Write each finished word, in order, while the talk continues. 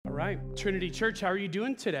right, Trinity Church, how are you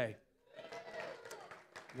doing today?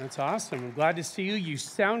 That's awesome. I'm glad to see you. You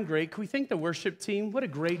sound great. Can we thank the worship team? What a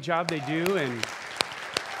great job they do, and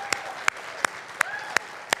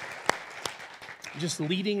just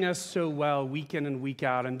leading us so well week in and week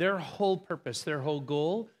out. And their whole purpose, their whole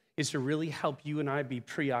goal is to really help you and I be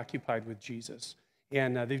preoccupied with Jesus.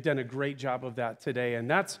 And they've done a great job of that today. And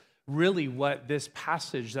that's really what this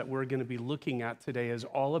passage that we're going to be looking at today is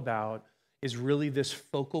all about, is really this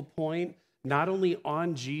focal point, not only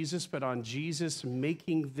on Jesus, but on Jesus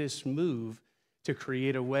making this move to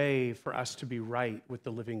create a way for us to be right with the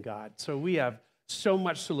living God. So we have so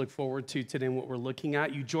much to look forward to today in what we're looking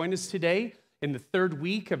at. You join us today in the third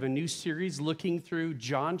week of a new series looking through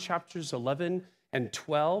John chapters 11 and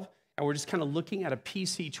 12. And we're just kind of looking at a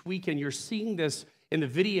piece each week. And you're seeing this in the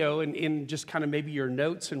video and in just kind of maybe your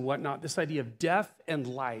notes and whatnot, this idea of death and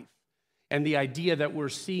life. And the idea that we're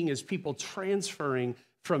seeing is people transferring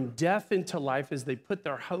from death into life as they put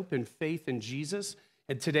their hope and faith in Jesus.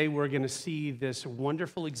 And today we're going to see this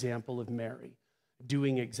wonderful example of Mary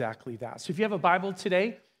doing exactly that. So if you have a Bible today,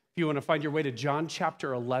 if you want to find your way to John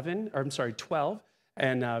chapter 12,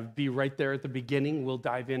 and be right there at the beginning, we'll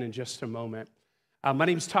dive in just a moment. My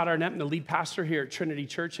name is Todd Arnett. I'm the lead pastor here at Trinity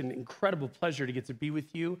Church. An incredible pleasure to get to be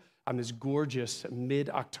with you on this gorgeous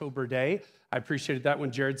mid-October day. I appreciated that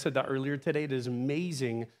when Jared said that earlier today. It is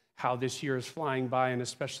amazing how this year is flying by, and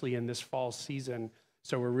especially in this fall season.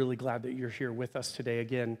 So we're really glad that you're here with us today,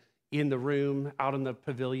 again, in the room, out in the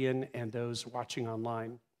pavilion, and those watching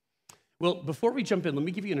online. Well, before we jump in, let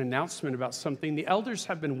me give you an announcement about something. The elders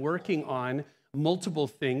have been working on multiple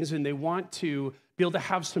things, and they want to be able to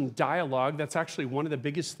have some dialogue. That's actually one of the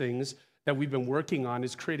biggest things that we've been working on,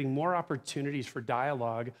 is creating more opportunities for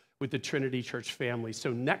dialogue with the Trinity Church family.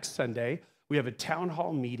 So next Sunday, we have a town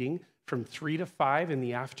hall meeting from 3 to 5 in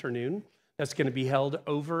the afternoon. That's going to be held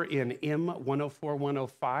over in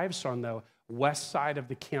M104-105, so on the west side of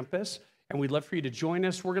the campus. And we'd love for you to join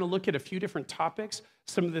us. We're going to look at a few different topics.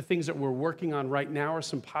 Some of the things that we're working on right now are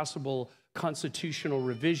some possible constitutional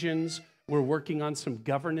revisions. We're working on some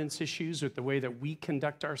governance issues with the way that we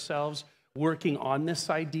conduct ourselves, working on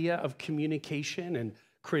this idea of communication and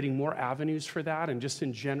creating more avenues for that. And just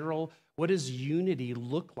in general, what does unity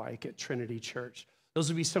look like at Trinity Church? Those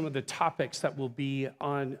will be some of the topics that will be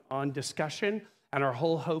on discussion. And our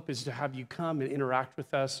whole hope is to have you come and interact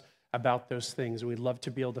with us about those things. And we'd love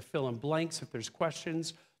to be able to fill in blanks if there's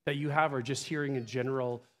questions that you have, or just hearing in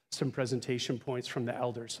general some presentation points from the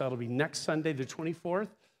elders. So that'll be next Sunday, the 24th,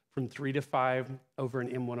 from 3 to 5 over in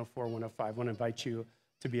M104-105. I want to invite you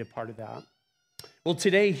to be a part of that. Well,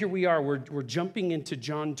 today, here we are. We're jumping into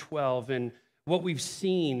John 12, and what we've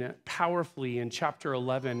seen powerfully in chapter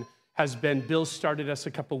 11 has been, Bill started us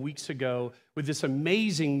a couple weeks ago with this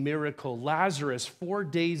amazing miracle. Lazarus, 4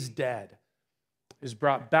 days dead, is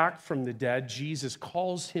brought back from the dead. Jesus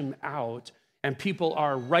calls him out, and people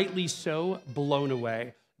are rightly so blown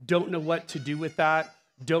away. Don't know what to do with that.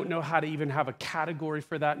 Don't know how to even have a category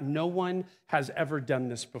for that. No one has ever done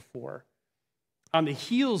this before. On the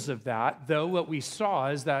heels of that, though, what we saw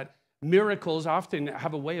is that miracles often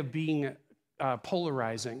have a way of being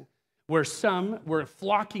polarizing, where some were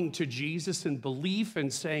flocking to Jesus in belief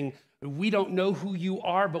and saying, we don't know who you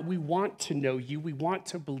are, but we want to know you. We want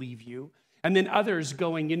to believe you. And then others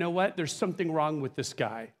going, you know what? There's something wrong with this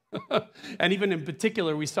guy. And even in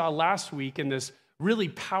particular, we saw last week in this really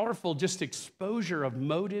powerful just exposure of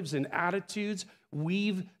motives and attitudes,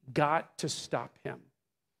 we've got to stop him.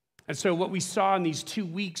 And so what we saw in these 2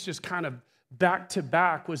 weeks, just kind of back to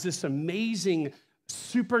back, was this amazing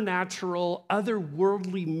supernatural,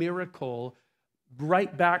 otherworldly miracle,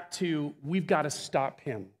 right back to we've got to stop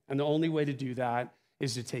him. And the only way to do that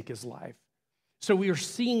is to take his life. So we are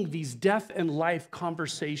seeing these death and life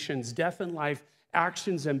conversations, death and life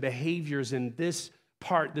actions and behaviors in this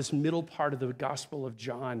part, this middle part of the Gospel of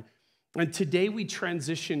John. And today we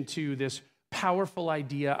transition to this powerful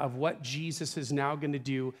idea of what Jesus is now going to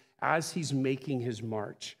do as he's making his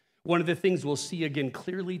march. One of the things we'll see again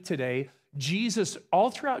clearly today, Jesus, all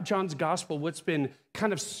throughout John's gospel, what's been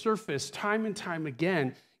kind of surfaced time and time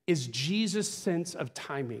again is Jesus' sense of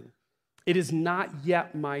timing. It is not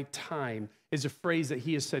yet my time is a phrase that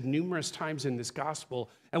he has said numerous times in this gospel.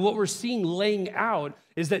 And what we're seeing laying out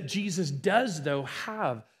is that Jesus does, though,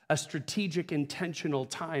 have a strategic, intentional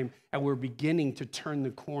time, and we're beginning to turn the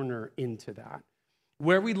corner into that.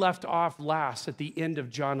 Where we left off last at the end of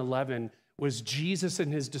John 11 was Jesus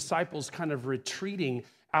and his disciples kind of retreating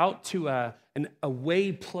out to an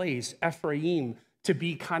away place, Ephraim, to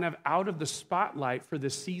be kind of out of the spotlight for the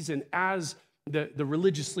season as the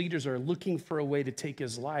religious leaders are looking for a way to take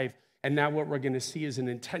his life. And now what we're going to see is an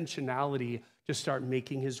intentionality to start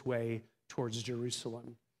making his way towards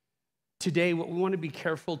Jerusalem. Today, what we want to be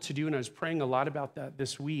careful to do, and I was praying a lot about that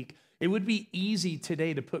this week, it would be easy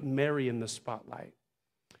today to put Mary in the spotlight,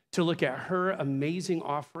 to look at her amazing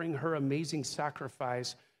offering, her amazing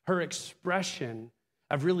sacrifice, her expression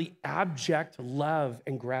of really abject love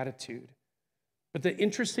and gratitude. But the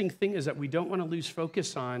interesting thing is that we don't want to lose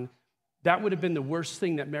focus on that would have been the worst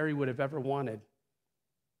thing that Mary would have ever wanted,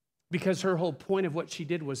 because her whole point of what she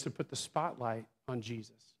did was to put the spotlight on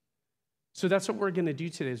Jesus. So that's what we're going to do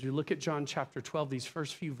today as we look at John chapter 12. These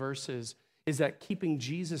first few verses is that keeping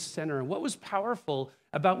Jesus center. And what was powerful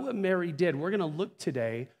about what Mary did, we're going to look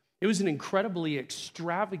today. It was an incredibly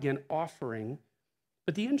extravagant offering.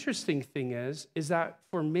 But the interesting thing is that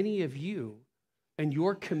for many of you and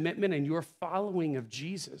your commitment and your following of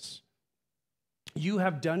Jesus, you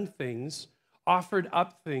have done things, offered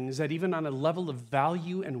up things that even on a level of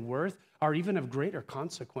value and worth are even of greater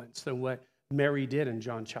consequence than what Mary did in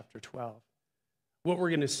John chapter 12. What we're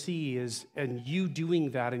going to see is, and you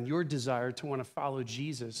doing that and your desire to want to follow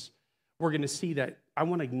Jesus, we're going to see that I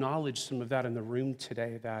want to acknowledge some of that in the room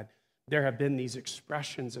today, that there have been these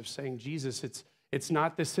expressions of saying, Jesus, it's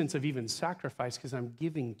not this sense of even sacrifice because I'm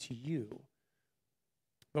giving to you.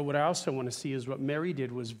 But what I also want to see is what Mary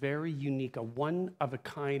did was very unique, a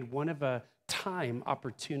one-of-a-kind, one-of-a-time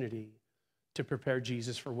opportunity to prepare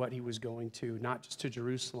Jesus for what he was going to, not just to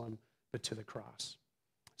Jerusalem, but to the cross.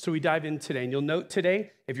 So we dive in today, and you'll note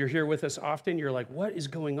today, if you're here with us often, you're like, what is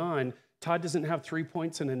going on? Todd doesn't have 3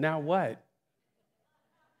 points and a now what?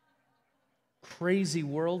 Crazy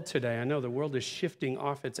world today. I know the world is shifting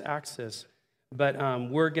off its axis, but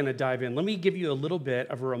we're going to dive in. Let me give you a little bit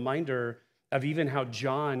of a reminder of even how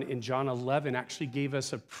John in John 11 actually gave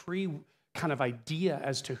us a kind of idea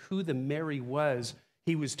as to who the Mary was.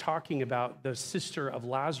 He was talking about the sister of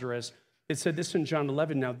Lazarus. It said this in John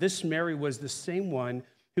 11, now this Mary was the same one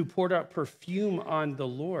who poured out perfume on the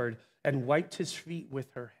Lord and wiped his feet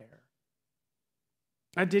with her hair.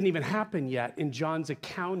 That didn't even happen yet in John's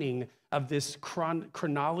accounting of this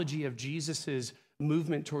chronology of Jesus's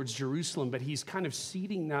movement towards Jerusalem, but he's kind of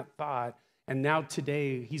seeding that thought, and now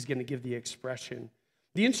today he's going to give the expression.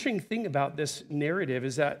 The interesting thing about this narrative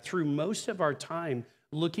is that through most of our time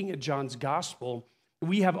looking at John's gospel,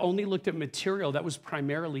 we have only looked at material that was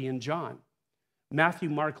primarily in John. Matthew,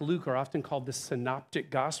 Mark, Luke are often called the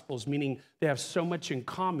synoptic gospels, meaning they have so much in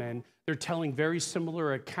common. They're telling very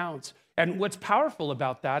similar accounts. And what's powerful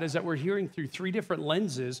about that is that we're hearing through 3 different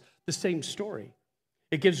lenses the same story.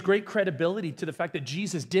 It gives great credibility to the fact that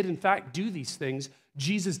Jesus did in fact do these things.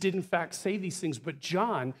 Jesus did in fact say these things. But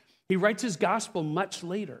John, he writes his gospel much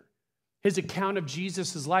later. His account of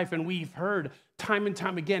Jesus' life, and we've heard time and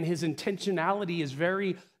time again, his intentionality is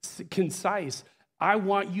very concise. I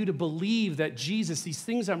want you to believe that Jesus, these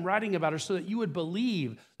things I'm writing about are so that you would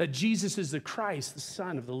believe that Jesus is the Christ, the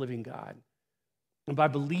Son of the living God. And by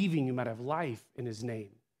believing, you might have life in his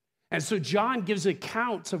name. And so John gives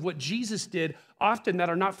accounts of what Jesus did often that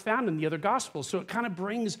are not found in the other gospels. So it kind of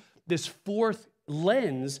brings this fourth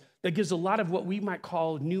lens that gives a lot of what we might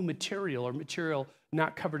call new material or material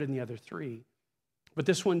not covered in the other 3. But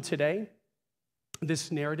this one today,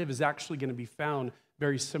 this narrative is actually going to be found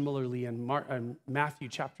very similarly in Matthew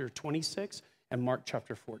chapter 26 and Mark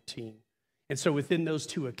chapter 14. And so within those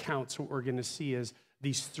 2 accounts, what we're going to see is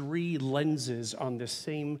these 3 lenses on this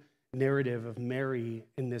same narrative of Mary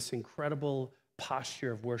in this incredible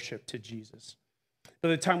posture of worship to Jesus. By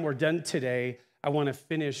the time we're done today, I want to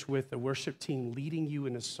finish with the worship team leading you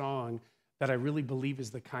in a song that I really believe is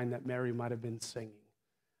the kind that Mary might have been singing,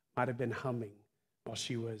 might have been humming while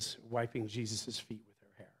she was wiping Jesus' feet with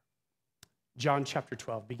her hair. John chapter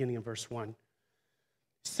 12, beginning in verse 1.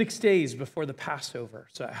 6 days before the Passover,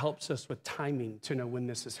 so it helps us with timing to know when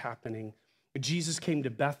this is happening, Jesus came to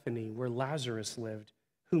Bethany where Lazarus lived,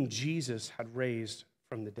 whom Jesus had raised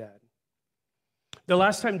from the dead. The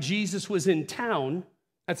last time Jesus was in town,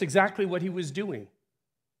 that's exactly what he was doing.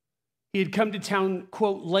 He had come to town,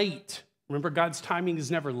 quote, late. Remember, God's timing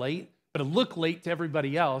is never late, but it looked late to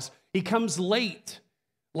everybody else. He comes late.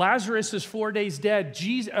 Lazarus is 4 days dead.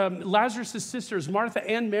 Lazarus' sisters, Martha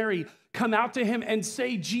and Mary, come out to him and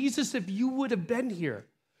say, Jesus, if you would have been here,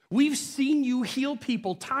 we've seen you heal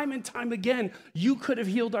people time and time again. You could have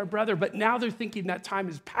healed our brother, but now they're thinking that time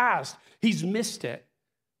is past. He's missed it.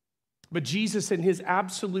 But Jesus, in his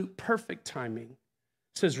absolute perfect timing,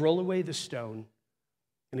 says, roll away the stone,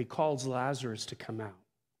 and he calls Lazarus to come out.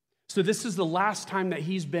 So this is the last time that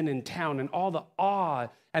he's been in town, and all the awe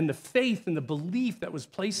and the faith and the belief that was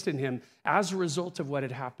placed in him as a result of what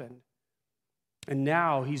had happened. And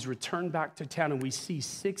now he's returned back to town, and we see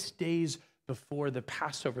 6 days before the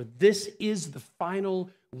Passover. This is the final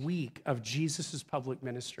week of Jesus' public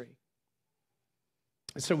ministry.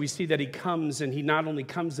 And so we see that he comes, and he not only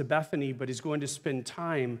comes to Bethany, but he's going to spend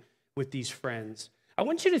time with these friends. I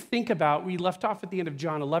want you to think about, we left off at the end of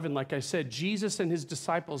John 11, like I said, Jesus and his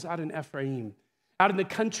disciples out in Ephraim, out in the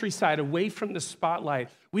countryside, away from the spotlight.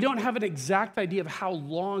 We don't have an exact idea of how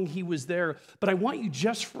long he was there, but I want you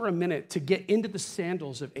just for a minute to get into the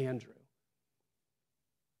sandals of Andrew.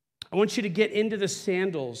 I want you to get into the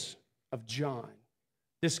sandals of John,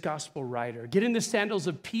 this gospel writer. Get in the sandals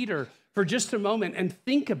of Peter for just a moment and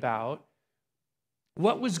think about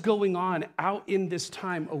what was going on out in this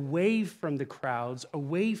time, away from the crowds,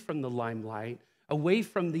 away from the limelight, away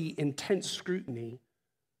from the intense scrutiny,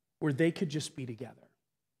 where they could just be together.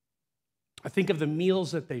 I think of the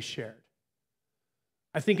meals that they shared.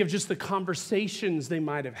 I think of just the conversations they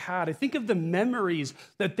might have had. I think of the memories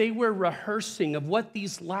that they were rehearsing of what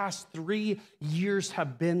these last 3 years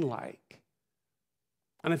have been like.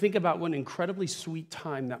 And I think about what an incredibly sweet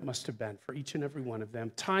time that must have been for each and every one of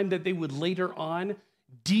them, time that they would later on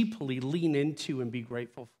deeply lean into and be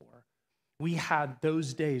grateful for. We had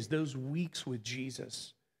those days, those weeks with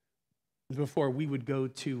Jesus before we would go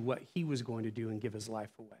to what he was going to do and give his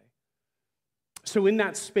life away. So in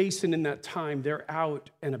that space and in that time, they're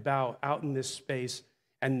out and about, out in this space,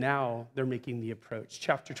 and now they're making the approach.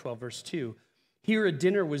 Chapter 12, verse 2. Here a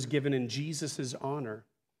dinner was given in Jesus' honor.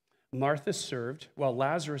 Martha served, while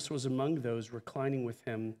Lazarus was among those reclining with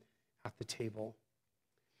him at the table.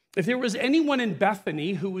 If there was anyone in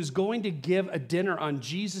Bethany who was going to give a dinner on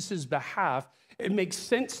Jesus' behalf, it makes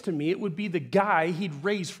sense to me it would be the guy he'd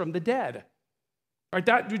raised from the dead. Right?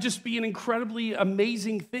 That would just be an incredibly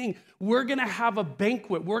amazing thing. We're going to have a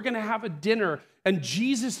banquet. We're going to have a dinner. And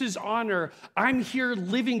Jesus' honor, I'm here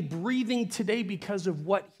living, breathing today because of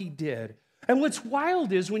what he did. And what's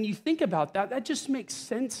wild is when you think about that, that just makes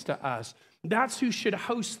sense to us. That's who should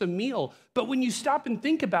host the meal. But when you stop and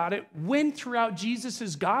think about it, when throughout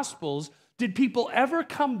Jesus' Gospels did people ever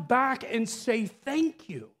come back and say thank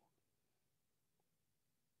you?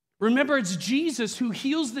 Remember, it's Jesus who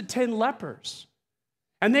heals the 10 lepers.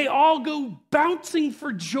 And they all go bouncing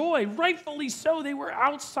for joy, rightfully so. They were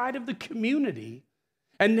outside of the community.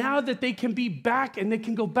 And now that they can be back and they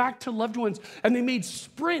can go back to loved ones, and they made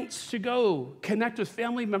sprints to go connect with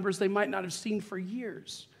family members they might not have seen for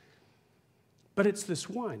years. But it's this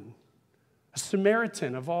one, a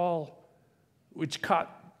Samaritan of all, which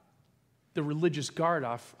caught the religious guard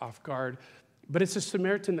off guard. But it's a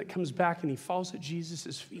Samaritan that comes back and he falls at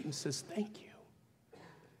Jesus' feet and says, thank you.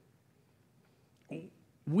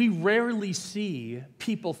 We rarely see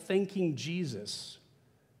people thanking Jesus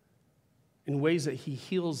in ways that he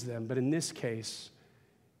heals them, but in this case,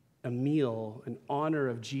 a meal, an honor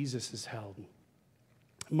of Jesus is held.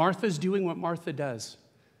 Martha's doing what Martha does.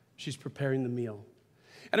 She's preparing the meal.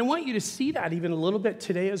 And I want you to see that even a little bit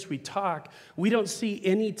today as we talk. We don't see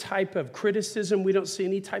any type of criticism. We don't see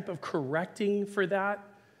any type of correcting for that.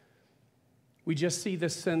 We just see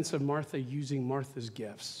this sense of Martha using Martha's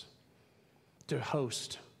gifts to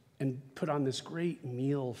host and put on this great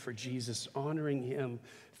meal for Jesus, honoring him,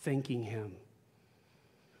 thanking him.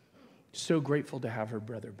 So grateful to have her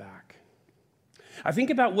brother back. I think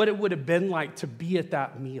about what it would have been like to be at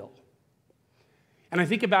that meal. And I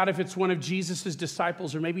think about if it's one of Jesus'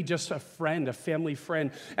 disciples or maybe just a friend, a family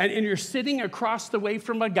friend, and you're sitting across the way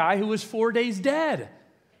from a guy who was 4 days dead.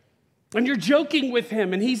 And you're joking with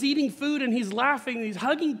him, and he's eating food, and he's laughing, and he's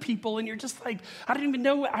hugging people, and you're just like, I don't even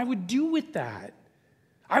know what I would do with that.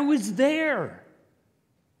 I was there.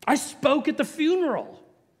 I spoke at the funeral.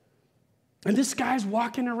 And this guy's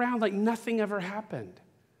walking around like nothing ever happened.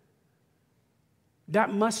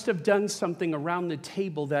 That must have done something around the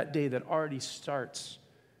table that day that already starts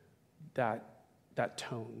that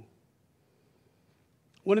tone.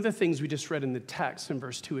 One of the things we just read in the text in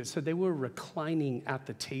verse 2, it said they were reclining at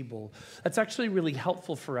the table. That's actually really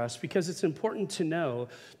helpful for us because it's important to know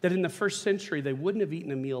that in the first century, they wouldn't have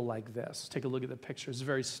eaten a meal like this. Take a look at the picture. It's a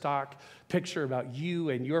very stock picture about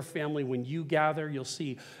you and your family. When you gather, you'll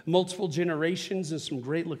see multiple generations and some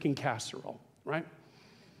great-looking casserole, right?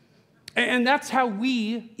 And that's how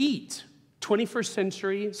we eat. 21st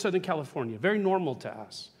century Southern California, very normal to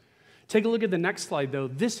us. Take a look at the next slide, though.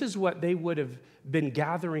 This is what they would have been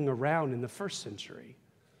gathering around in the first century.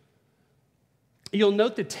 You'll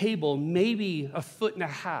note the table maybe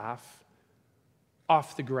 1.5 feet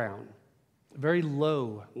off the ground, very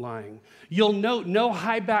low lying. You'll note no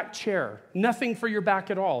high back chair, nothing for your back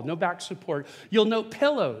at all, no back support. You'll note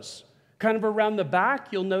pillows kind of around the back.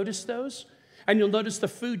 You'll notice those. And you'll notice the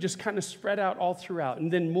food just kind of spread out all throughout,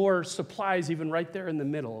 and then more supplies even right there in the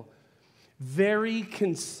middle. Very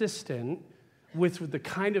consistent with the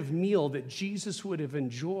kind of meal that Jesus would have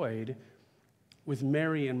enjoyed with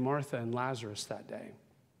Mary and Martha and Lazarus that day.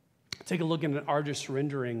 Take a look at an artist's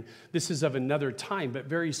rendering. This is of another time, but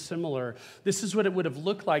very similar. This is what it would have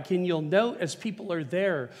looked like. And you'll note as people are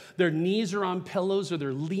there, their knees are on pillows or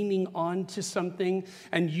they're leaning onto something,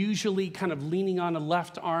 and usually kind of leaning on a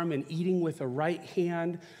left arm and eating with a right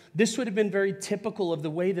hand. This would have been very typical of the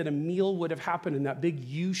way that a meal would have happened in that big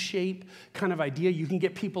U-shape kind of idea. You can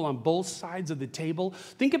get people on both sides of the table.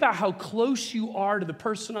 Think about how close you are to the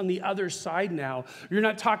person on the other side now. You're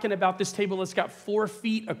not talking about this table that's got 4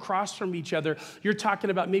 feet across from each other. You're talking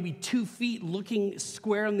about maybe 2 feet looking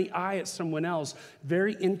square in the eye at someone else.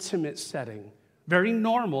 Very intimate setting. Very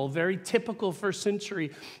normal, very typical first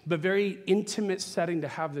century, but very intimate setting to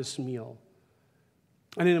have this meal.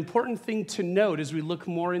 And an important thing to note as we look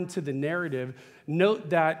more into the narrative, note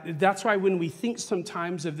that that's why when we think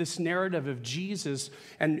sometimes of this narrative of Jesus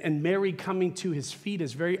and Mary coming to his feet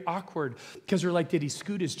is very awkward, because we're like, did he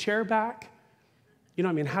scoot his chair back? You know,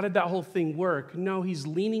 I mean, how did that whole thing work? No, he's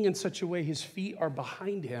leaning in such a way his feet are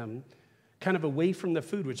behind him, kind of away from the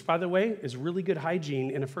food, which, by the way, is really good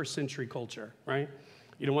hygiene in a first century culture, right?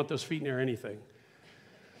 You don't want those feet near anything.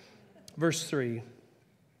 Verse 3,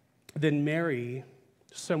 then Mary,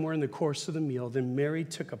 somewhere in the course of the meal, then Mary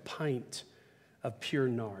took a pint of pure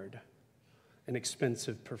nard, an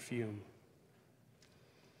expensive perfume.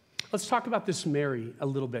 Let's talk about this Mary a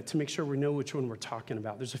little bit to make sure we know which one we're talking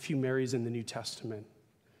about. There's a few Marys in the New Testament.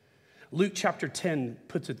 Luke chapter 10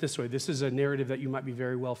 puts it this way. This is a narrative that you might be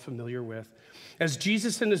very well familiar with. As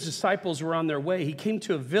Jesus and his disciples were on their way, he came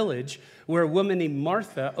to a village where a woman named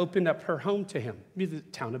Martha opened up her home to him. The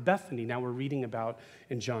town of Bethany, now we're reading about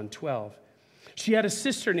in John 12. She had a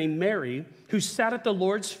sister named Mary who sat at the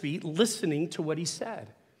Lord's feet listening to what he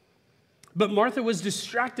said. But Martha was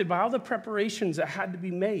distracted by all the preparations that had to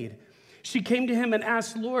be made. She came to him and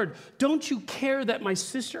asked, Lord, don't you care that my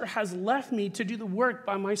sister has left me to do the work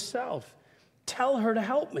by myself? Tell her to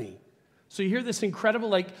help me. So you hear this incredible,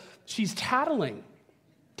 like, she's tattling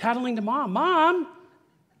to mom. Mom,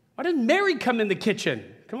 why didn't Mary come in the kitchen?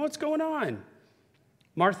 Come on, what's going on?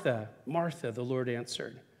 Martha, Martha, the Lord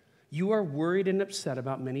answered, you are worried and upset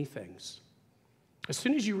about many things. As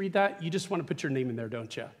soon as you read that, you just want to put your name in there,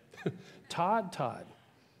 don't you? Todd,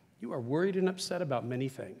 you are worried and upset about many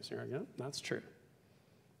things. You're like, yeah, that's true.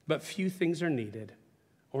 But few things are needed,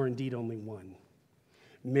 or indeed only one.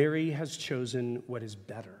 Mary has chosen what is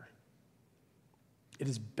better. It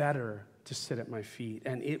is better to sit at my feet,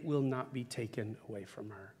 and it will not be taken away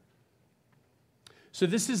from her. So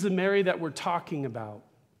this is the Mary that we're talking about.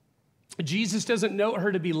 Jesus doesn't note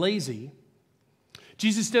her to be lazy.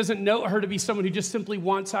 Jesus doesn't note her to be someone who just simply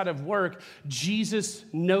wants out of work. Jesus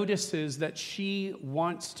notices that she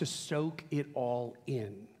wants to soak it all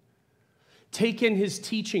in. Take in his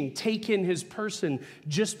teaching, take in his person,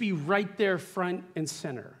 just be right there front and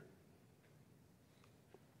center.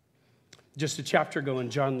 Just a chapter ago in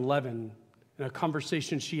John 11, in a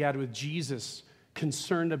conversation she had with Jesus,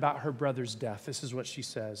 concerned about her brother's death. This is what she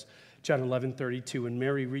says. John 11:32, when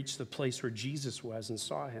Mary reached the place where Jesus was and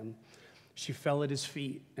saw him, she fell at his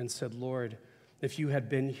feet and said, Lord, if you had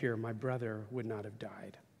been here, my brother would not have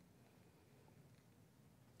died.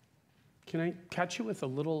 Can I catch you with a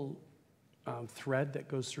little thread that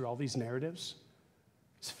goes through all these narratives?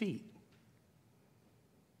 His feet.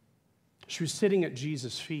 She was sitting at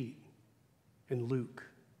Jesus' feet in Luke.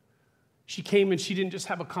 She came and she didn't just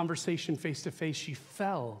have a conversation face to face. She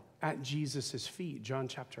fell at Jesus' feet, John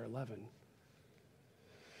chapter 11.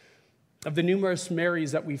 Of the numerous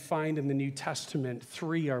Marys that we find in the New Testament,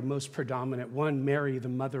 3 are most predominant. 1, Mary, the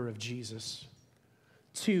mother of Jesus.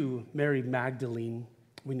 2, Mary Magdalene.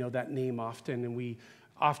 We know that name often, and we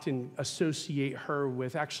often associate her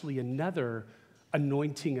with actually another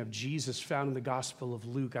anointing of Jesus found in the Gospel of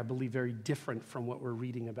Luke, I believe very different from what we're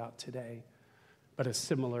reading about today, but a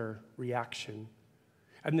similar reaction.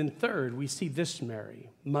 And then 3rd, we see this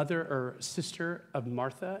Mary, mother or sister of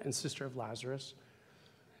Martha and sister of Lazarus,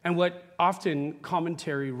 and what often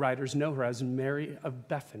commentary writers know her as Mary of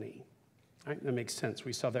Bethany. Right? That makes sense.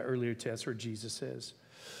 We saw that earlier too. That's where Jesus is.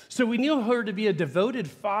 So we knew her to be a devoted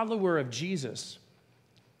follower of Jesus,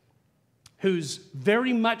 who's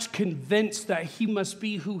very much convinced that he must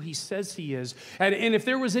be who he says he is. And if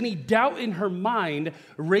there was any doubt in her mind,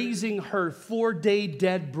 raising her 4-day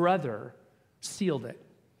dead brother sealed it.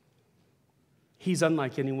 He's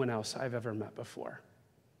unlike anyone else I've ever met before.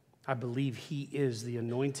 I believe he is the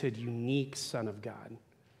anointed, unique Son of God.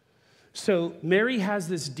 So Mary has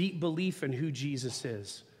this deep belief in who Jesus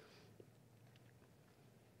is.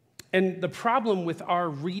 And the problem with our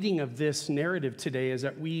reading of this narrative today is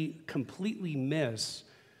that we completely miss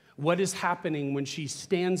what is happening when she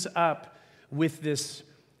stands up with this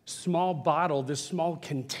small bottle, this small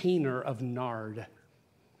container of nard.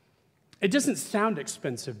 It doesn't sound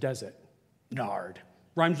expensive, does it? Nard.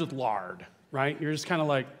 Rhymes with lard, right? You're just kind of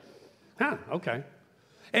like, okay.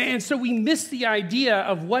 And so we miss the idea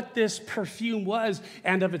of what this perfume was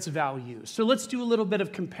and of its value. So let's do a little bit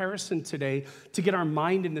of comparison today to get our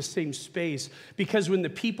mind in the same space, because when the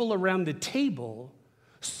people around the table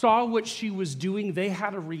saw what she was doing, they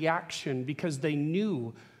had a reaction because they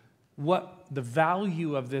knew what the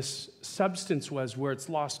value of this substance was, where it's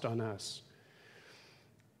lost on us.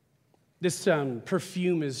 This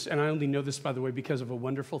perfume is, and I only know this, by the way, because of a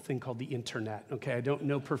wonderful thing called the internet, okay? I don't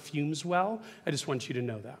know perfumes well. I just want you to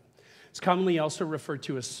know that. It's commonly also referred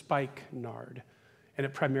to as spikenard, and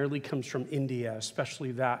it primarily comes from India,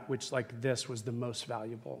 especially that which, like this, was the most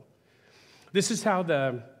valuable. This is how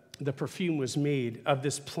the perfume was made of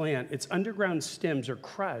this plant. Its underground stems are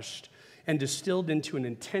crushed and distilled into an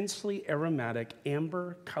intensely aromatic,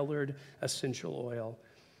 amber-colored essential oil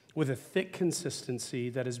with a thick consistency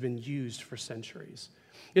that has been used for centuries.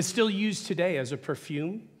 It's still used today as a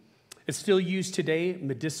perfume. It's still used today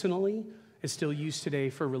medicinally. It's still used today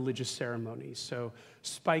for religious ceremonies. So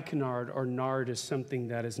spikenard or nard is something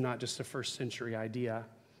that is not just a first century idea.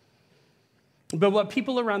 But what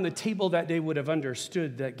people around the table that day would have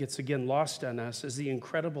understood that gets again lost on us is the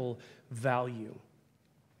incredible value.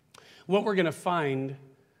 What we're going to find,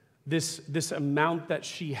 this amount that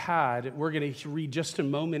she had, we're going to read just a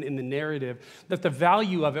moment in the narrative, that the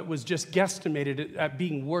value of it was just guesstimated at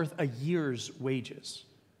being worth a year's wages.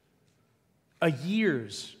 A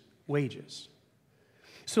year's wages.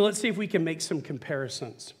 So let's see if we can make some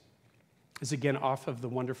comparisons. This is again off of the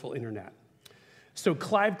wonderful internet. So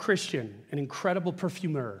Clive Christian, an incredible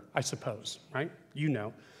perfumer, I suppose, right? You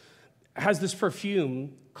know, has this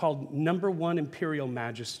perfume called No. 1 Imperial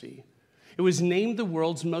Majesty. It was named the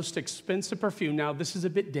world's most expensive perfume. Now, this is a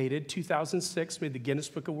bit dated. 2006 made the Guinness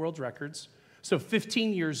Book of World Records. So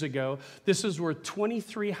 15 years ago, this is worth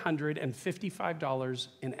 $2,355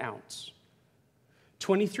 an ounce.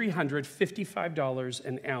 $2,355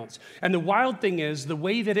 an ounce. And the wild thing is, the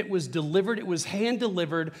way that it was delivered, it was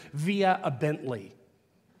hand-delivered via a Bentley.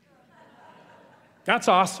 That's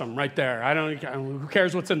awesome right there. Who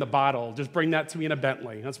cares what's in the bottle? Just bring that to me in a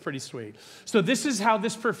Bentley. That's pretty sweet. So this is how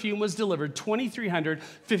this perfume was delivered,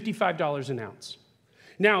 $2,355 an ounce.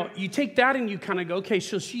 Now, you take that and you kind of go, okay,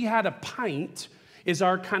 so she had a pint, is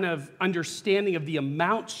our kind of understanding of the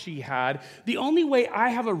amount she had. The only way I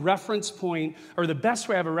have a reference point, or the best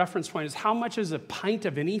way I have a reference point, is how much is a pint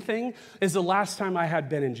of anything, is the last time I had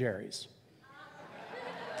Ben & Jerry's.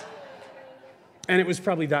 And it was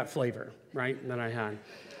probably that flavor, right, that I had.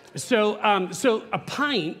 So a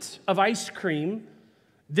pint of ice cream,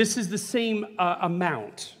 this is the same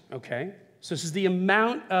amount, okay? So this is the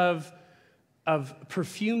amount of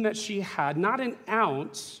perfume that she had, not an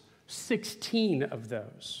ounce, 16 of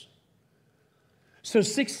those. So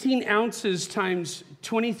 16 ounces times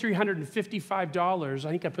 $2,355, I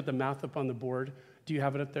think I put the math up on the board. Do you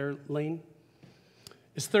have it up there, Lane?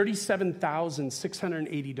 Is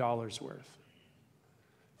 $37,680 worth.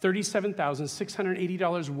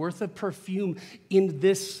 $37,680 worth of perfume in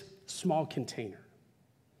this small container.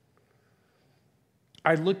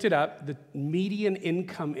 I looked it up. The median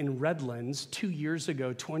income in Redlands 2 years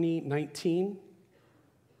ago, 2019,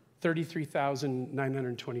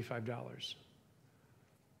 $33,925.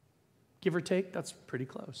 Give or take, that's pretty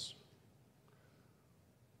close.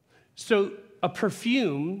 So a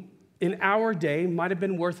perfume in our day might have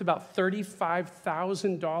been worth about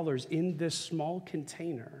 $35,000 in this small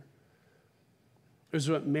container. Is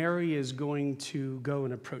what Mary is going to go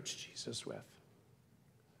and approach Jesus with.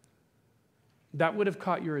 That would have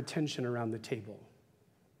caught your attention around the table.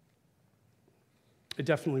 It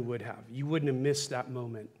definitely would have. You wouldn't have missed that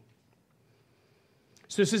moment.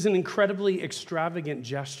 So this is an incredibly extravagant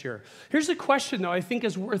gesture. Here's a question, though, I think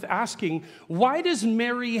is worth asking. Why does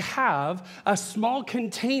Mary have a small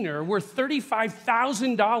container worth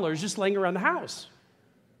 $35,000 just laying around the house?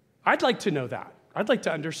 I'd like to know that. I'd like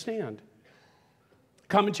to understand.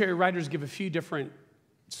 Commentary writers give a few different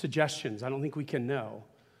suggestions. I don't think we can know.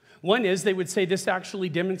 One is they would say this actually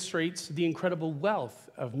demonstrates the incredible wealth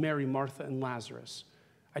of Mary, Martha, and Lazarus.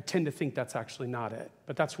 I tend to think that's actually not it,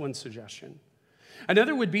 but that's one suggestion.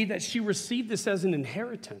 Another would be that she received this as an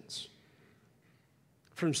inheritance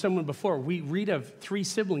from someone before. We read of 3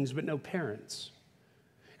 siblings but no parents.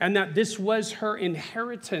 and that this was her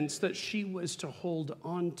inheritance that she was to hold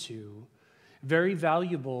on to, very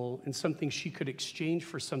valuable and something she could exchange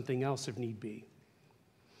for something else if need be.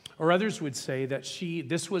 Or others would say that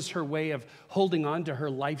this was her way of holding on to her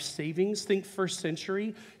life savings. Think first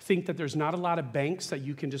century. Think that there's not a lot of banks that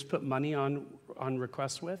you can just put money on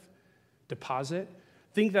request with, deposit.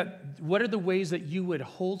 Think that what are the ways that you would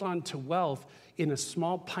hold on to wealth in a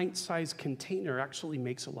small pint-sized container actually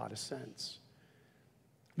makes a lot of sense.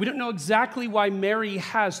 We don't know exactly why Mary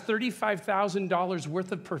has $35,000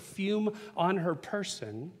 worth of perfume on her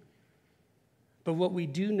person, but what we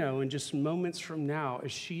do know in just moments from now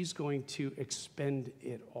is she's going to expend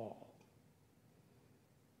it all.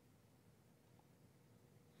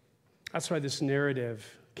 That's why this narrative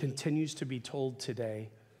continues to be told today,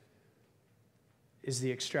 is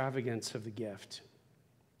the extravagance of the gift.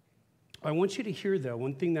 I want you to hear, though,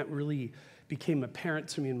 one thing that really became apparent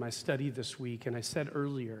to me in my study this week, and I said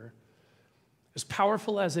earlier, as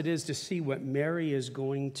powerful as it is to see what Mary is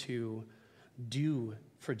going to do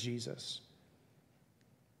for Jesus,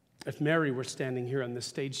 if Mary were standing here on the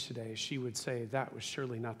stage today, she would say that was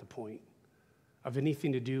surely not the point of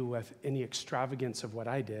anything to do with any extravagance of what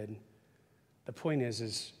I did. The point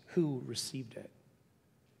is who received it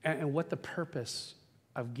and what the purpose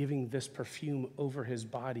of giving this perfume over his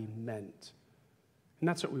body meant. And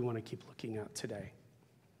that's what we want to keep looking at today.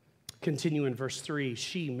 Continue in verse 3.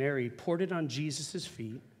 She, Mary, poured it on Jesus'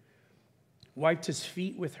 feet, wiped his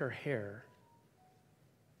feet with her hair,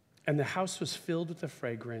 and the house was filled with the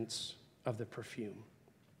fragrance of the perfume.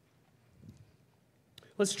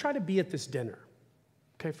 Let's try to be at this dinner,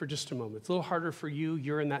 okay, for just a moment. It's a little harder for you.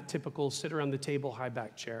 You're in that typical sit around the table, high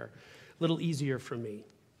back chair. A little easier for me.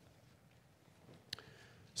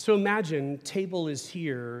 So imagine table is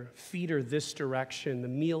here, feet are this direction, the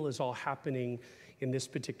meal is all happening in this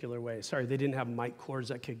particular way. Sorry, they didn't have mic cords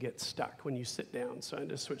that could get stuck when you sit down, so I had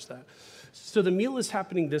to switch that. So the meal is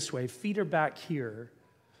happening this way, feet are back here.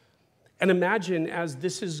 And imagine as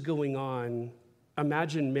this is going on,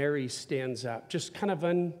 imagine Mary stands up, just kind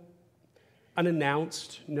of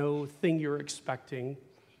unannounced, no thing you're expecting.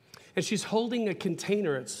 And she's holding a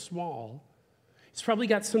container, it's small. It's probably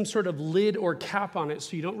got some sort of lid or cap on it,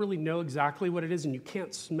 so you don't really know exactly what it is, and you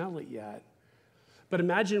can't smell it yet. But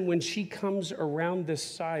imagine when she comes around this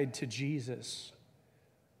side to Jesus,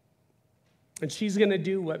 and she's going to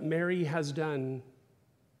do what Mary has done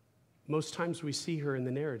most times we see her in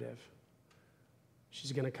the narrative.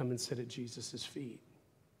 She's going to come and sit at Jesus' feet.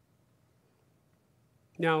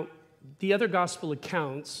 Now, the other gospel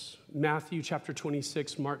accounts, Matthew chapter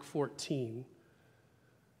 26, Mark 14,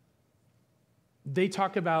 they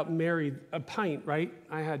talk about Mary, a pint, right?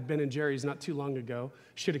 I had Ben and Jerry's not too long ago.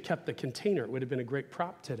 Should have kept the container. It would have been a great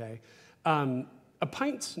prop today. A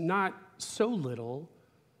pint's not so little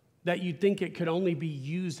that you'd think it could only be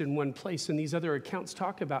used in one place. And these other accounts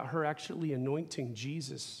talk about her actually anointing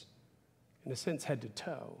Jesus, in a sense, head to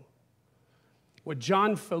toe. What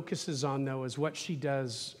John focuses on, though, is what she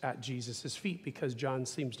does at Jesus' feet, because John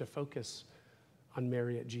seems to focus on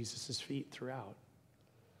Mary at Jesus' feet throughout.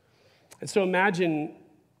 And so imagine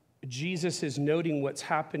Jesus is noting what's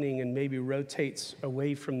happening and maybe rotates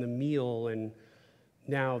away from the meal, and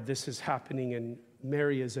now this is happening, and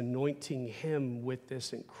Mary is anointing him with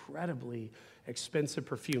this incredibly expensive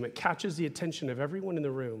perfume. It catches the attention of everyone in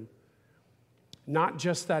the room, not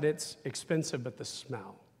just that it's expensive, but the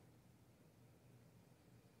smell.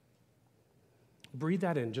 Breathe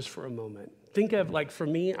that in just for a moment. Think of, like, for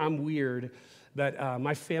me, I'm weird, but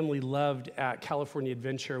my family loved at California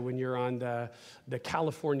Adventure when you're on the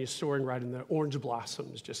California soaring ride and the orange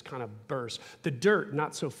blossoms just kind of burst. The dirt,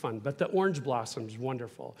 not so fun, but the orange blossoms,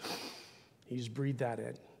 wonderful. You just breathe that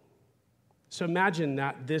in. So imagine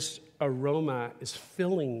that this aroma is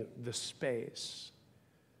filling the space.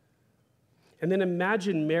 And then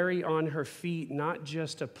imagine Mary on her feet, not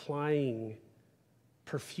just applying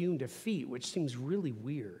perfume to feet, which seems really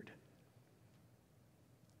weird.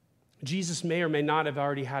 Jesus may or may not have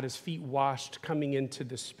already had his feet washed coming into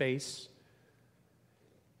the space,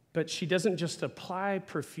 but she doesn't just apply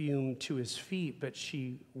perfume to his feet, but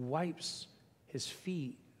she wipes his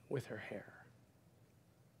feet with her hair.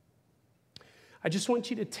 I just want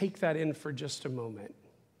you to take that in for just a moment.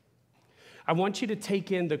 I want you to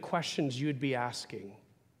take in the questions you'd be asking.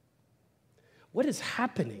 What is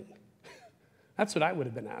happening? That's what I would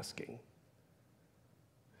have been asking.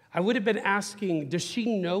 I would have been asking, does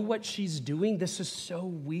she know what she's doing? This is so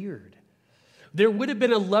weird. There would have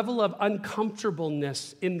been a level of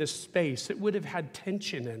uncomfortableness in the space. It would have had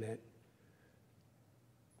tension in it.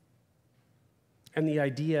 And the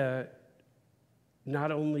idea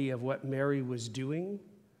not only of what Mary was doing,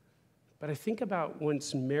 But I think about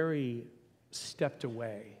once Mary stepped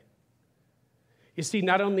away. You see,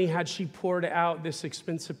 not only had she poured out this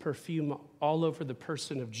expensive perfume all over the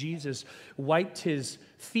person of Jesus, wiped his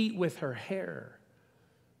feet with her hair,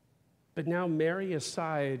 but now Mary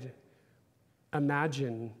aside,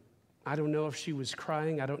 imagine, I don't know if she was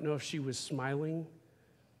crying, I don't know if she was smiling,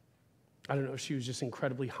 I don't know if she was just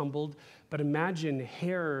incredibly humbled, but imagine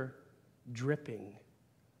hair dripping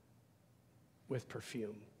with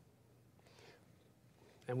perfume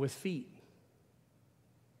and with feet.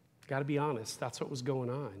 Got to be honest, that's what was going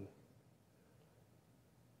on.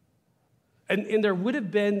 And there would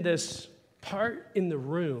have been this part in the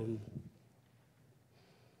room,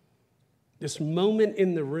 this moment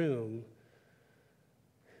in the room,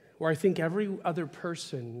 where I think every other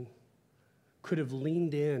person could have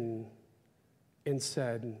leaned in and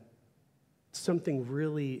said, something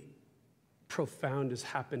really profound has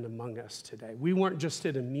happened among us today. We weren't just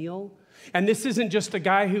at a meal, and this isn't just a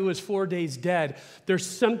guy who was 4 days dead. There's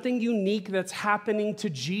something unique that's happening to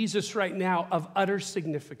Jesus right now of utter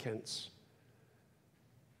significance.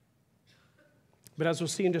 But as we'll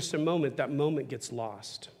see in just a moment, that moment gets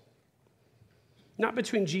lost. Not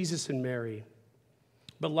between Jesus and Mary,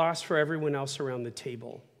 but lost for everyone else around the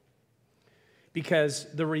table.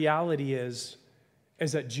 Because the reality is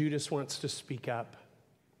that Judas wants to speak up.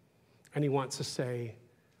 And he wants to say,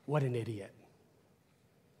 what an idiot.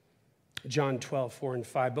 John 12, 4 and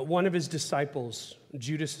 5. But one of his disciples,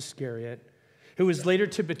 Judas Iscariot, who was later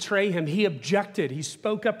to betray him, he objected. He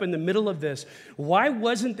spoke up in the middle of this. Why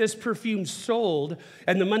wasn't this perfume sold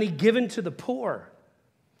and the money given to the poor?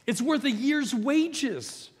 It's worth a year's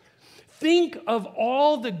wages. Think of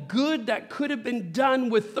all the good that could have been done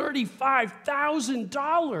with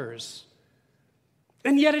 $35,000.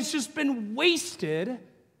 And yet it's just been wasted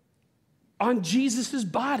on Jesus'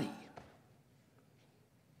 body.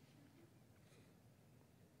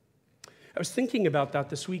 I was thinking about that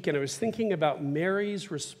this weekend. I was thinking about Mary's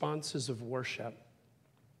responses of worship.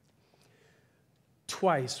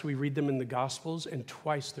 Twice we read them in the Gospels, and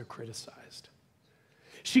twice they're criticized.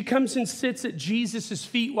 She comes and sits at Jesus'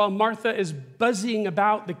 feet while Martha is buzzing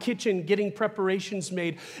about the kitchen getting preparations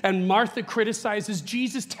made, and Martha criticizes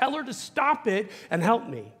Jesus, tell her to stop it and help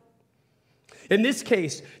me. In this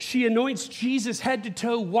case, she anoints Jesus head to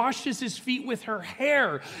toe, washes his feet with her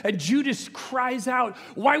hair, and Judas cries out,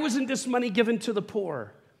 why wasn't this money given to the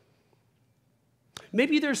poor?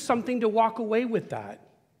 Maybe there's something to walk away with that.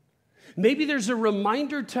 Maybe there's a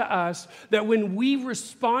reminder to us that when we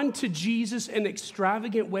respond to Jesus in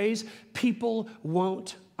extravagant ways, people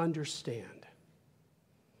won't understand.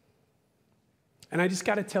 And I just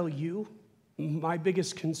got to tell you, my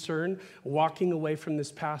biggest concern walking away from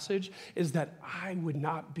this passage is that I would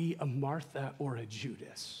not be a Martha or a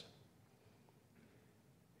Judas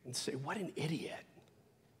and say, what an idiot.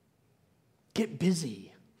 Get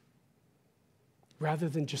busy rather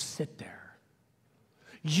than just sit there.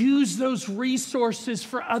 Use those resources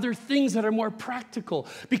for other things that are more practical,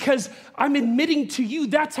 because I'm admitting to you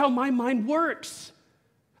that's how my mind works.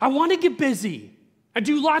 I want to get busy. I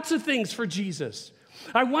do lots of things for Jesus.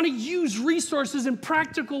 I want to use resources in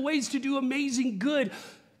practical ways to do amazing good.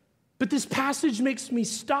 But this passage makes me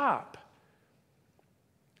stop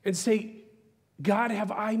and say, God,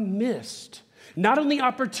 have I missed not only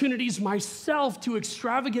opportunities myself to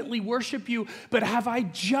extravagantly worship you, but have I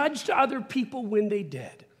judged other people when they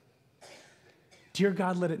did? Dear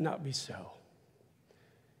God, let it not be so.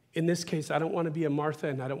 In this case, I don't want to be a Martha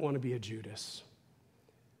and I don't want to be a Judas.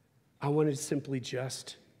 I want to simply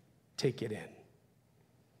just take it in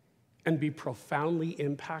and be profoundly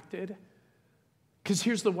impacted. Because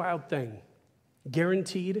here's the wild thing.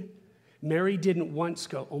 Guaranteed, Mary didn't once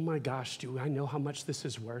go, oh my gosh, do I know how much this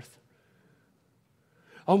is worth?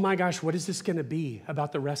 Oh my gosh, what is this going to be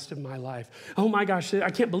about the rest of my life? Oh my gosh, I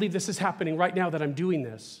can't believe this is happening right now that I'm doing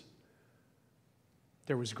this.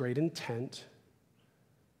 There was great intent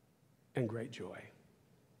and great joy.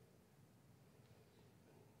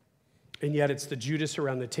 And yet it's the Judas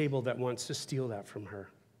around the table that wants to steal that from her.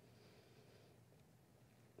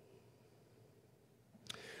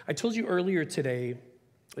 I told you earlier today,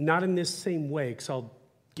 not in this same way, because I'll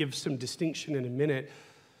give some distinction in a minute,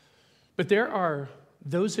 but there are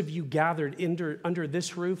those of you gathered under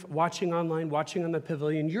this roof, watching online, watching on the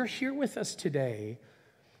pavilion, you're here with us today,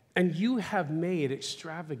 and you have made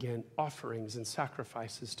extravagant offerings and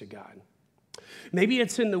sacrifices to God. Maybe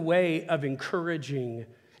it's in the way of encouraging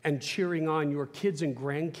and cheering on your kids and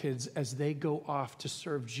grandkids as they go off to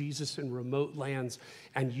serve Jesus in remote lands,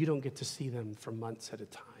 and you don't get to see them for months at a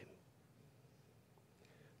time.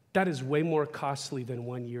 That is way more costly than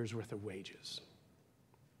 1 year's worth of wages.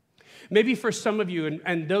 Maybe for some of you,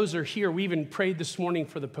 and those are here, we even prayed this morning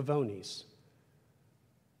for the Pavonis.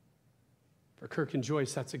 For Kirk and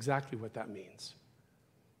Joyce, that's exactly what that means.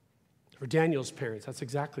 For Daniel's parents, that's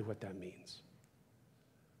exactly what that means.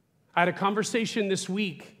 I had a conversation this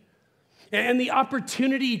week, and the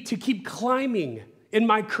opportunity to keep climbing in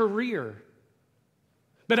my career.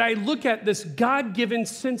 But I look at this God-given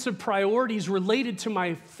sense of priorities related to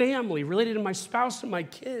my family, related to my spouse and my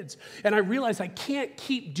kids, and I realize I can't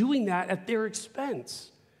keep doing that at their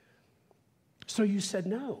expense. So you said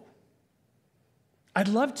no. I'd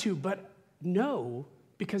love to, but no,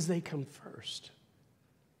 because they come first.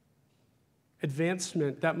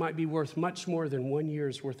 Advancement, that might be worth much more than 1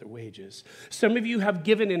 year's worth of wages. Some of you have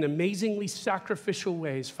given in amazingly sacrificial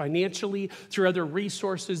ways, financially, through other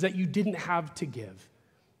resources that you didn't have to give,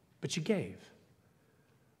 but you gave.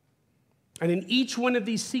 And in each one of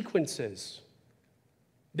these sequences,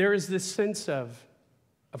 there is this sense of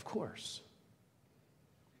course.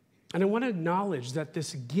 And I want to acknowledge that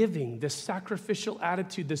this giving, this sacrificial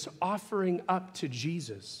attitude, this offering up to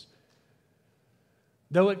Jesus,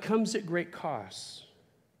 though it comes at great cost,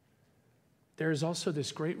 there is also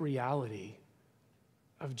this great reality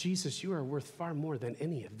of Jesus, you are worth far more than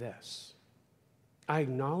any of this. I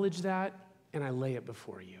acknowledge that and I lay it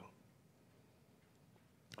before you.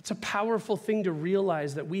 It's a powerful thing to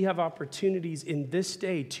realize that we have opportunities in this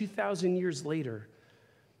day, 2,000 years later,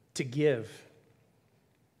 to give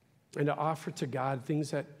and to offer to God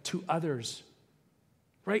things that to others,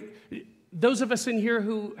 right? Those of us in here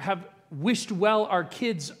who have wished well our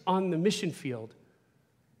kids on the mission field,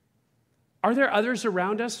 are there others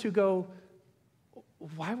around us who go,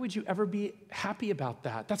 why would you ever be happy about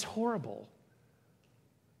that? That's horrible.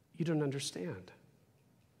 You don't understand.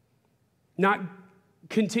 Not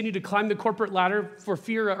continue to climb the corporate ladder for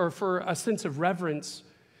fear or for a sense of reverence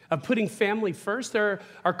of putting family first. There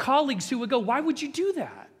are colleagues who would go, why would you do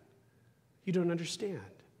that? You don't understand.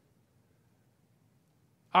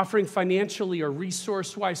 Offering financially or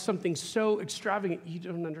resource-wise something so extravagant, you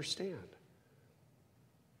don't understand.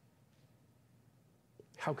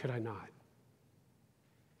 How could I not?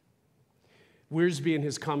 Wiersbe in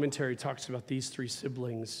his commentary talks about these three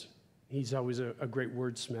siblings. He's always a great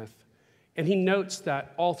wordsmith. And he notes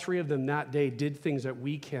that all three of them that day did things that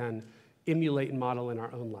we can emulate and model in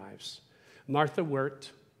our own lives. Martha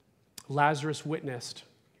worked. Lazarus witnessed.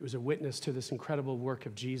 He was a witness to this incredible work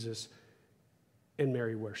of Jesus. And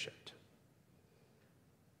Mary worshiped.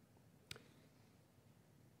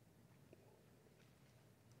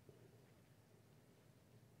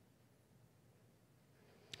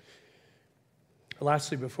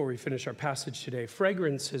 Lastly, before we finish our passage today,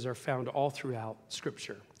 fragrances are found all throughout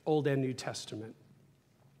Scripture, Old and New Testament.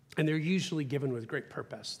 And they're usually given with great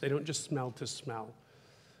purpose. They don't just smell to smell,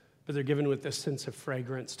 but they're given with this sense of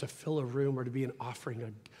fragrance to fill a room or to be an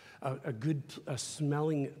offering, a good,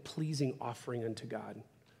 smelling, pleasing offering unto God.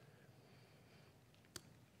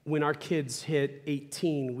 When our kids hit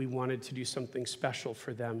 18, we wanted to do something special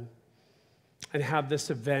for them and have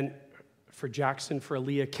this event for Jackson, for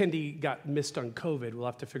Aaliyah. Kendi got missed on COVID. We'll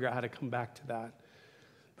have to figure out how to come back to that.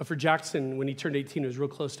 But for Jackson, when he turned 18, it was real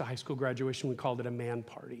close to high school graduation. We called it a man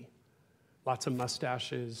party. Lots of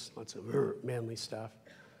mustaches, lots of manly stuff.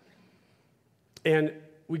 And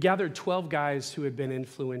we gathered 12 guys who had been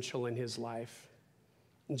influential in his life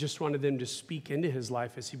and just wanted them to speak into his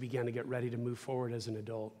life as he began to get ready to move forward as an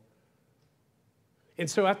adult. And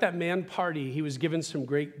so at that man party, he was given some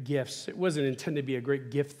great gifts. It wasn't intended to be a great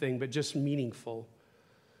gift thing, but just meaningful.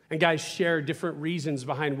 And guys shared different reasons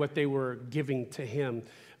behind what they were giving to him.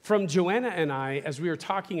 From Joanna and I, as we were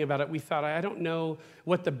talking about it, we thought, I don't know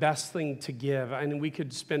what the best thing to give. And we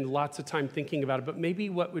could spend lots of time thinking about it, but maybe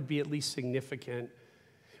what would be at least significant.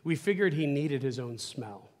 We figured he needed his own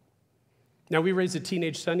smell. Now, we raised a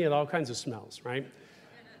teenage son, he had all kinds of smells, right?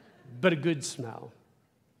 But a good smell.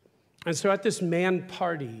 And so at this man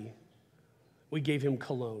party, we gave him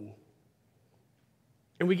cologne.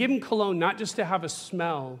 And we gave him cologne not just to have a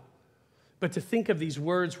smell, but to think of these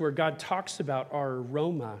words where God talks about our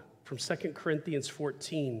aroma from 2 Corinthians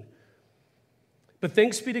 14. But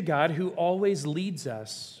thanks be to God who always leads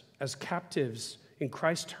us as captives in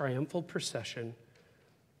Christ's triumphal procession.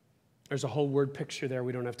 There's a whole word picture there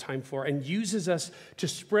we don't have time for, and uses us to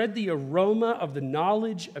spread the aroma of the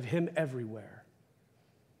knowledge of him everywhere.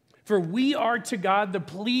 For we are to God the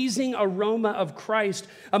pleasing aroma of Christ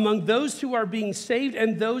among those who are being saved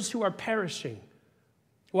and those who are perishing.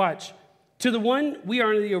 Watch. To the one, we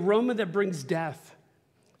are the aroma that brings death.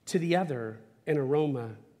 To the other, an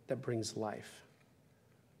aroma that brings life.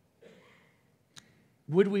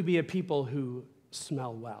 Would we be a people who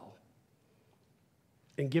smell well?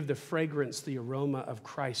 and give the fragrance, the aroma of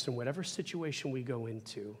Christ in whatever situation we go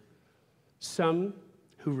into. Some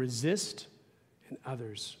who resist and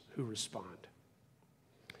others who respond.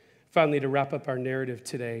 Finally, to wrap up our narrative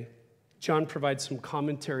today, John provides some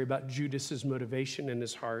commentary about Judas's motivation in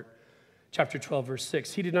his heart. Chapter 12, verse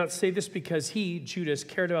 6. He did not say this because he, Judas,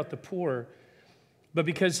 cared about the poor, but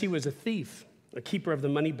because he was a thief, a keeper of the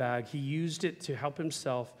money bag. He used it to help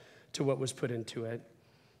himself to what was put into it.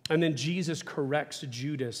 And then Jesus corrects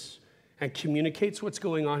Judas and communicates what's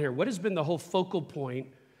going on here. What has been the whole focal point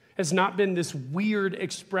has not been this weird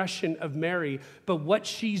expression of Mary, but what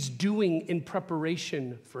she's doing in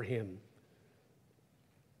preparation for him.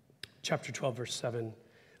 Chapter 12, verse 7,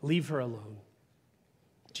 leave her alone.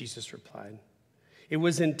 Jesus replied, it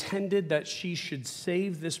was intended that she should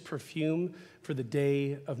save this perfume for the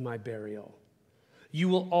day of my burial. You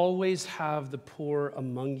will always have the poor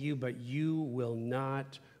among you, but you will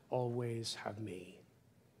not always have me.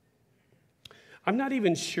 I'm not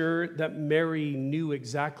even sure that Mary knew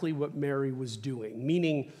exactly what Mary was doing,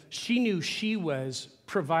 meaning she knew she was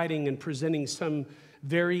providing and presenting some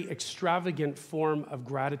very extravagant form of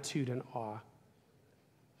gratitude and awe.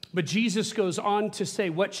 But Jesus goes on to say,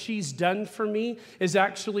 what she's done for me is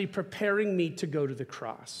actually preparing me to go to the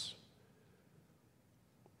cross.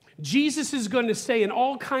 Jesus is going to say in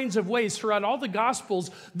all kinds of ways throughout all the Gospels,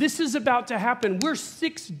 this is about to happen. We're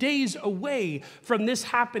 6 days away from this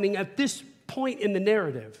happening at this point in the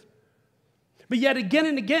narrative. But yet again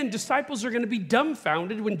and again, disciples are going to be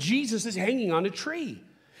dumbfounded when Jesus is hanging on a tree.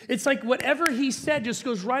 It's like whatever he said just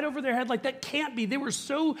goes right over their head like that can't be. They were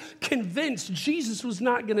so convinced Jesus was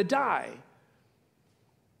not going to die.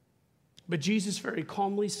 But Jesus very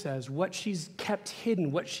calmly says what she's kept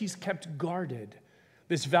hidden, what she's kept guarded,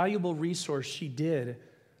 this valuable resource she did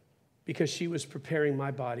because she was preparing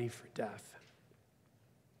my body for death.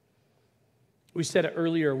 We said it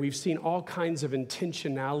earlier, we've seen all kinds of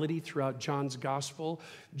intentionality throughout John's gospel.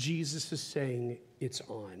 Jesus is saying it's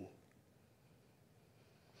on.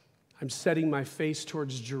 I'm setting my face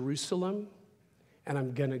towards Jerusalem, and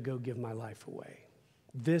I'm going to go give my life away.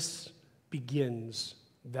 This begins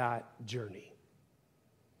that journey.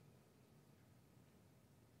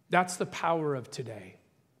 That's the power of today.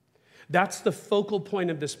 That's the focal point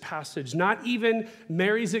of this passage. Not even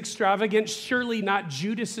Mary's extravagance, surely not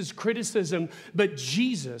Judas's criticism, but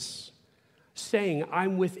Jesus saying,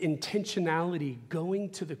 I'm with intentionality going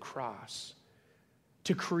to the cross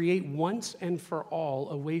to create once and for all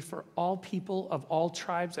a way for all people of all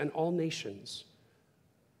tribes and all nations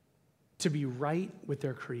to be right with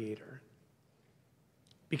their Creator,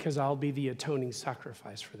 because I'll be the atoning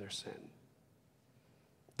sacrifice for their sin.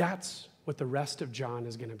 That's what the rest of John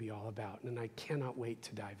is going to be all about, and I cannot wait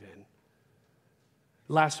to dive in.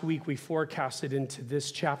 Last week, we forecasted into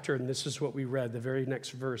this chapter, and this is what we read, the very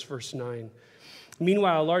next verse, verse 9.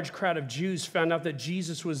 Meanwhile, a large crowd of Jews found out that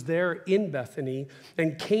Jesus was there in Bethany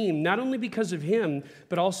and came not only because of him,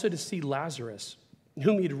 but also to see Lazarus,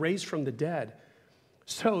 whom he had raised from the dead.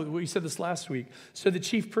 So, we said this last week, so the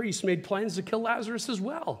chief priests made plans to kill Lazarus as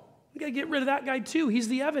well. We got to get rid of that guy too. He's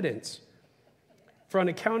the evidence. For on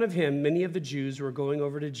account of him, many of the Jews were going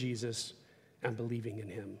over to Jesus and believing in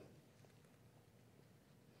him.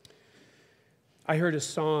 I heard a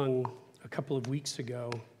song a couple of weeks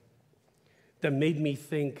ago that made me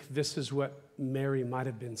think this is what Mary might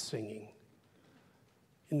have been singing.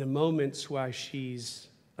 In the moments while she's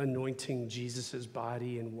anointing Jesus'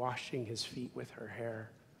 body and washing his feet with her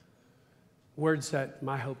hair. Words that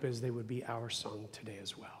my hope is they would be our song today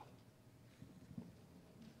as well.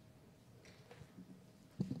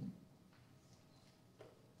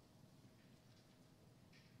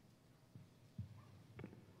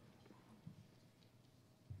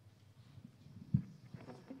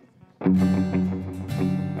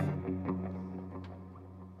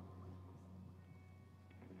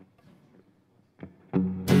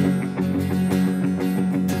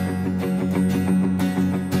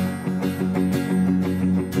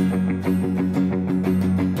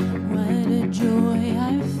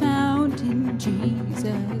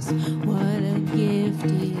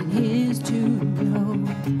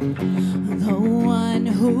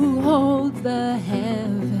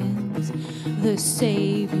 The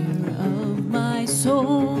Savior of my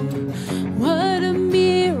soul. What a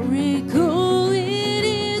miracle it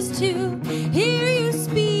is to hear you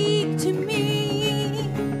speak to me.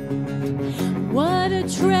 What a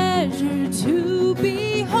treasure to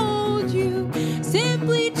behold you,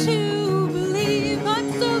 simply to believe.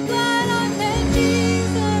 I'm so glad I met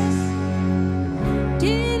Jesus.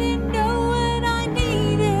 Didn't know what I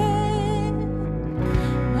needed.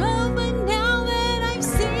 Oh, but now that I've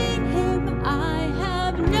seen him, I have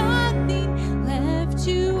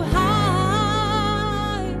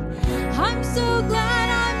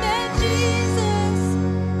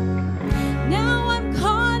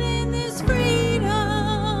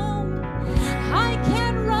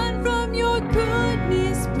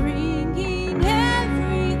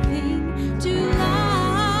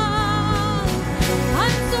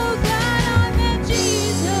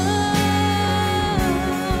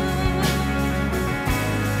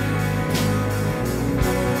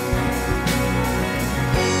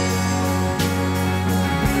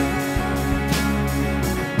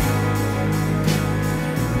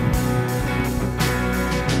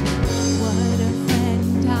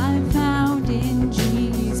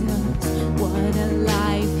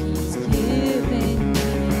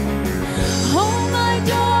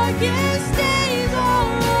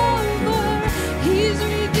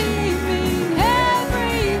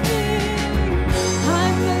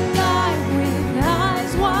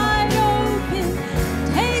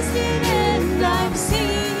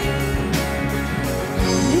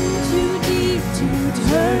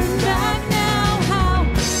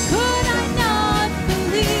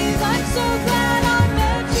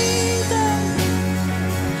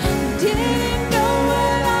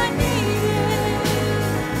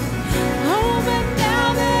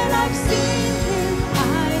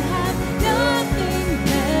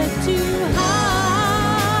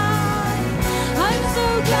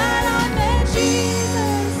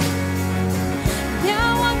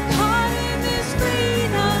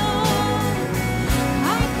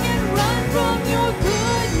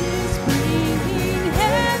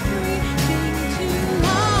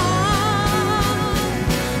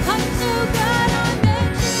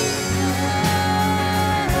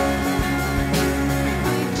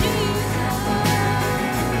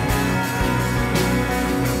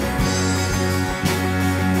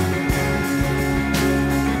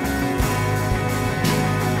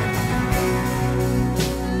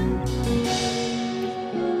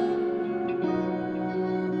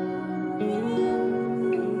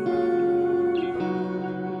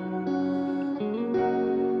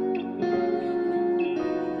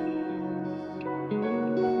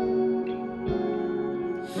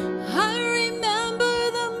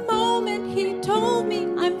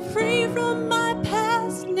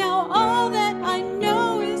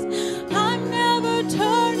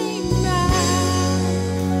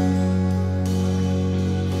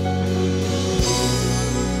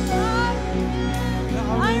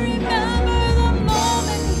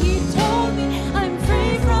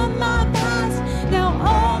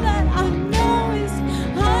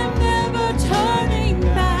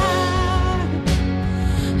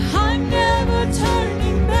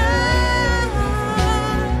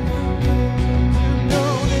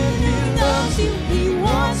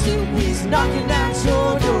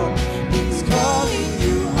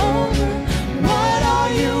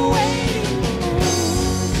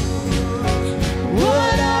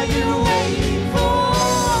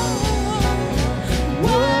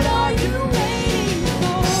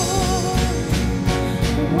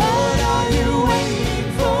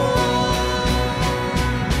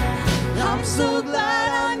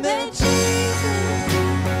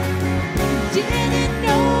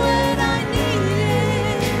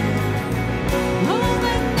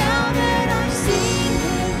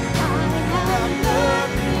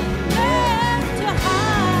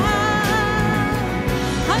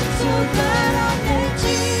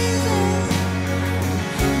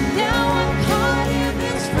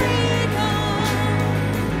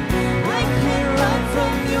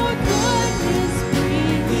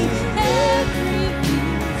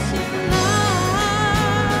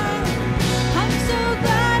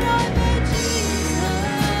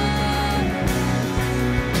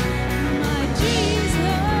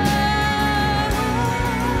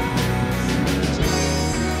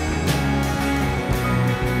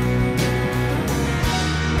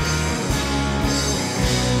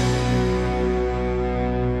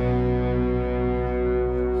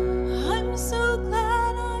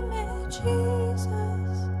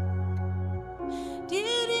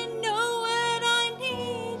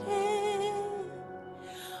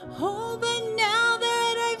Oh, but now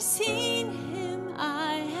that I've seen him,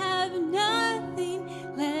 I have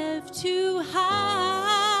nothing left to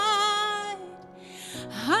hide.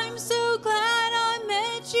 I'm so glad I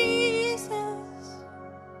met Jesus.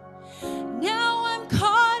 Now I'm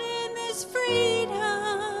caught in this freedom.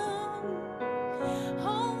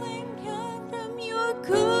 All I'm young from your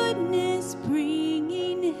goodness,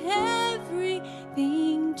 bringing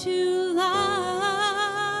everything to life.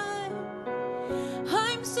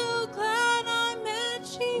 I'm so glad I met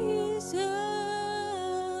Jesus.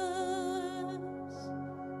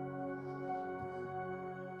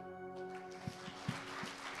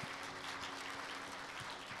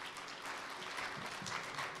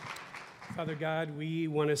 Father God, we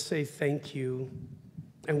want to say thank you,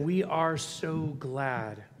 and we are so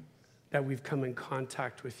glad that we've come in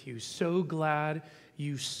contact with you. So glad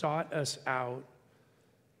you sought us out.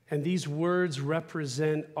 And these words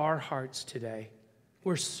represent our hearts today.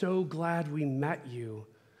 We're so glad we met you.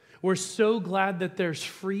 We're so glad that there's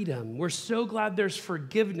freedom. We're so glad there's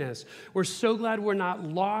forgiveness. We're so glad we're not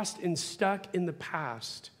lost and stuck in the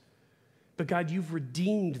past. But God, you've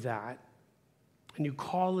redeemed that, and you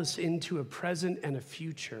call us into a present and a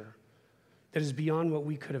future that is beyond what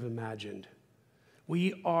we could have imagined.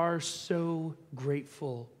 We are so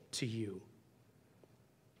grateful to you.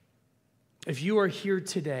 If you are here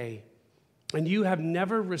today and you have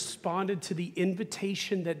never responded to the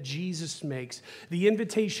invitation that Jesus makes, the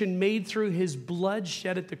invitation made through his blood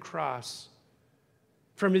shed at the cross,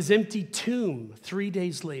 from his empty tomb 3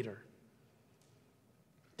 days later,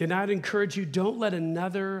 then I'd encourage you, don't let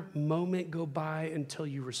another moment go by until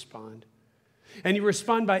you respond. And you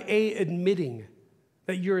respond by admitting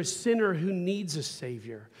that you're a sinner who needs a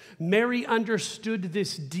Savior. Mary understood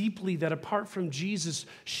this deeply, that apart from Jesus,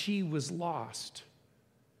 she was lost.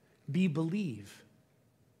 Believe.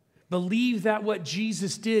 Believe that what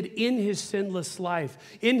Jesus did in his sinless life,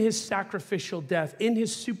 in his sacrificial death, in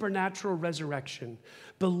his supernatural resurrection,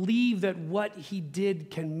 believe that what he did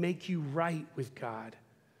can make you right with God.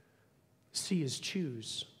 C is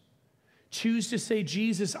choose. Choose to say,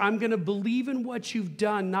 Jesus, I'm going to believe in what you've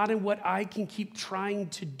done, not in what I can keep trying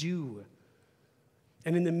to do.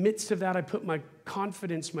 And in the midst of that, I put my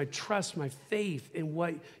confidence, my trust, my faith in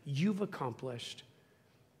what you've accomplished,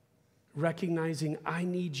 recognizing I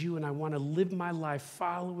need you and I want to live my life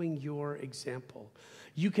following your example.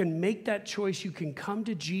 You can make that choice. You can come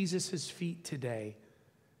to Jesus' feet today,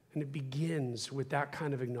 and it begins with that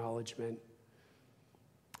kind of acknowledgement.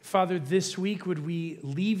 Father, this week, would we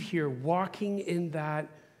leave here walking in that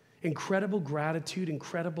incredible gratitude,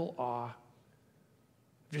 incredible awe,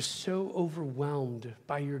 just so overwhelmed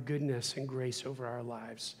by your goodness and grace over our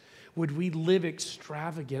lives? Would we live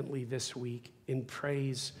extravagantly this week in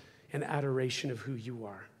praise and adoration of who you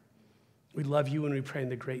are? We love you and we pray in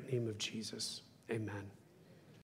the great name of Jesus. Amen.